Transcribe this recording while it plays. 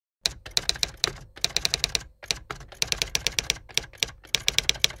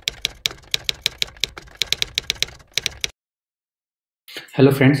Hello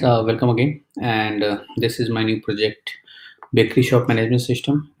friends, welcome again. And this is my new project, Bakery Shop Management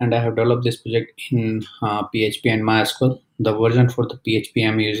System. And I have developed this project in PHP and MySQL. The version for the PHP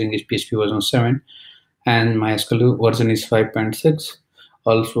I'm using is PHP version 7, and MySQL version is 5.6.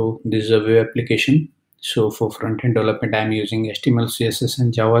 Also, this is a web application. So for front-end development, I'm using HTML, CSS,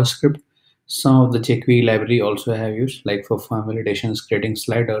 and JavaScript. Some of the jQuery library also I have used, like for form validations, creating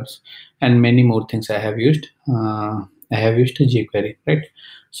sliders, and many more things I have used. I have used a jQuery, right?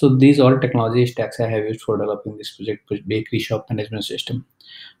 So these all technology stacks I have used for developing this project, Bakery Shop Management System.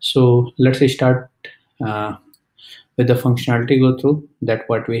 So let's start uh, with the functionality go through that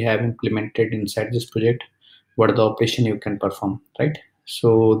what we have implemented inside this project, what are the operation you can perform, right?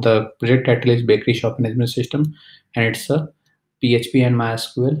 So the project title is Bakery Shop Management System, and it's a PHP and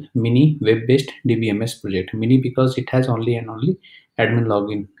MySQL mini web-based DBMS project. Mini because it has only and only admin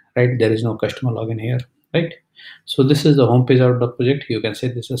login, right? There is no customer login here, right? So this is the home page of the project. You can say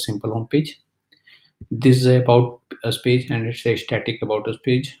this is a simple home page. This is about us page, and it's a static about us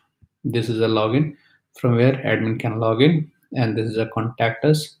page. This is a login from where admin can log in, and this is a contact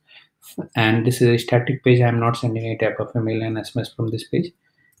us, and this is a static page. I'm not sending any type of email and SMS from this page.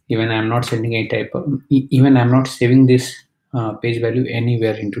 Even I'm not sending any type of, even I'm not saving this page value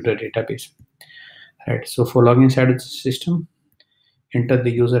anywhere into the database, right? So for login inside of the system, enter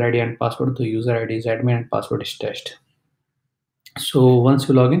the user ID and password. The user ID is admin and password is test. So once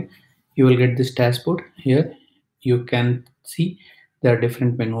you log in, you will get this dashboard. Here you can see there are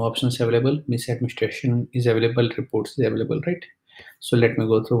different menu options available. Miss administration is available, reports is available, right? So let me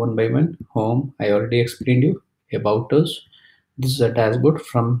go through one by one. Home, I already explained you. About us, this is a dashboard.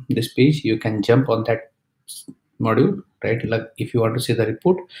 From this page you can jump on that module, right? Like if you want to see the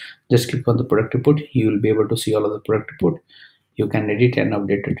report, just click on the product report. You will be able to see all of the product report. You can edit and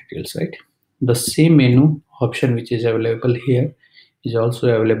update the details, right? The same menu option which is available here is also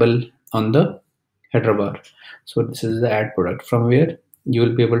available on the header bar. So this is the add product, from where you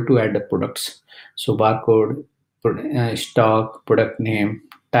will be able to add the products. So barcode, stock, product name,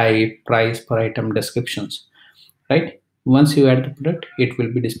 type, price per item, descriptions, right? Once you add the product, it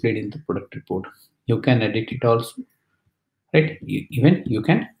will be displayed in the product report. You can edit it also, right? Even you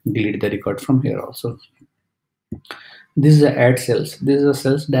can delete the record from here also. This is the add sales. This is a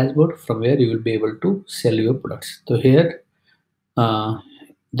sales dashboard from where you will be able to sell your products. So here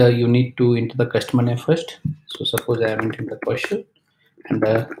you need to enter the customer name first. So suppose I am entering the question and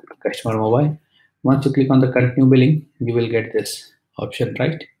the customer mobile. Once you click on the continue billing, you will get this option,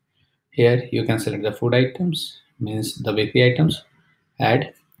 right? Here you can select the food items, means the bakery items,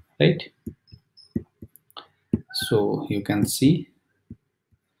 add, right? So you can see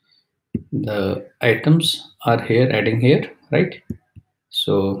the items are here, adding here, right?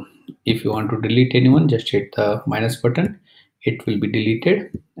 So if you want to delete anyone, just hit the minus button, it will be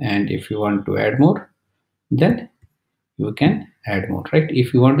deleted. And if you want to add more, then you can add more, right?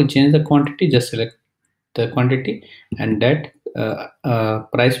 If you want to change the quantity, just select the quantity, and that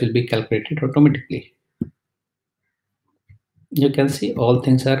price will be calculated automatically. You can see all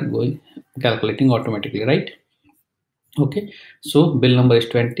things are going calculating automatically, right? Okay, so bill number is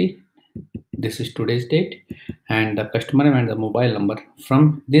 20. This is today's date, and the customer name and the mobile number.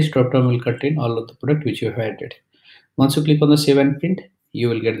 From this drop down will contain all of the product which you have added. Once you click on the save and print, you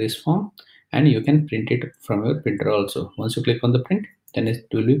will get this form, and you can print it from your printer also. Once you click on the print, then it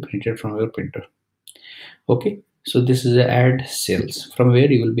will be printed from your printer. Okay, so this is the add sales, from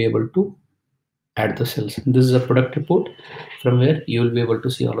where you will be able to add the sales. This is a product report, from where you will be able to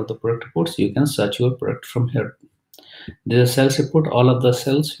see all of the product reports. You can search your product from here. This is a sales report. All of the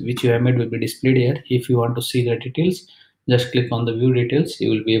sales which you have made will be displayed here. If you want to see the details, just click on the view details.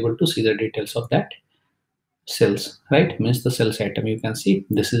 You will be able to see the details of that sales, right? Means the sales item. You can see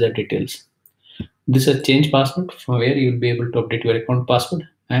this is the details. This is a change password, from where you will be able to update your account password,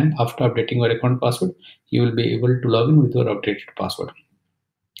 and after updating your account password, you will be able to log in with your updated password.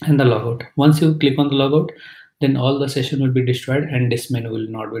 And the logout. Once you click on the logout, then all the session will be destroyed and this menu will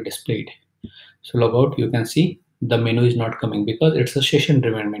not be displayed. So logout, you can see the menu is not coming because it's a session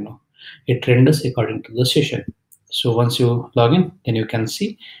driven menu. It renders according to the session. So once you log in, then you can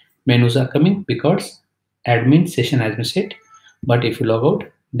see menus are coming because admin session has been set. But if you log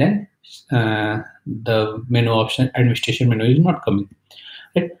out, then the menu option, administration menu, is not coming.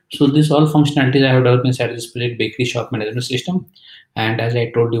 Right? So this all functionalities I have developed inside this project, Bakery Shop Management System. And as I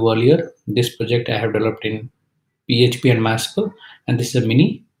told you earlier, this project I have developed in PHP and MySQL, and this is a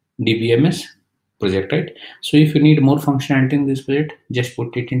mini DBMS project, right? So if you need more functionality in this project, just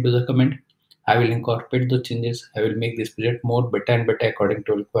put it into the comment. I will incorporate the changes. I will make this project more better and better according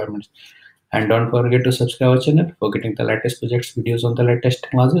to requirements. And don't forget to subscribe our channel for getting the latest projects videos on the latest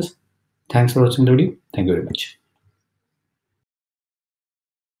technologies. Thanks for watching the video. Thank you very much.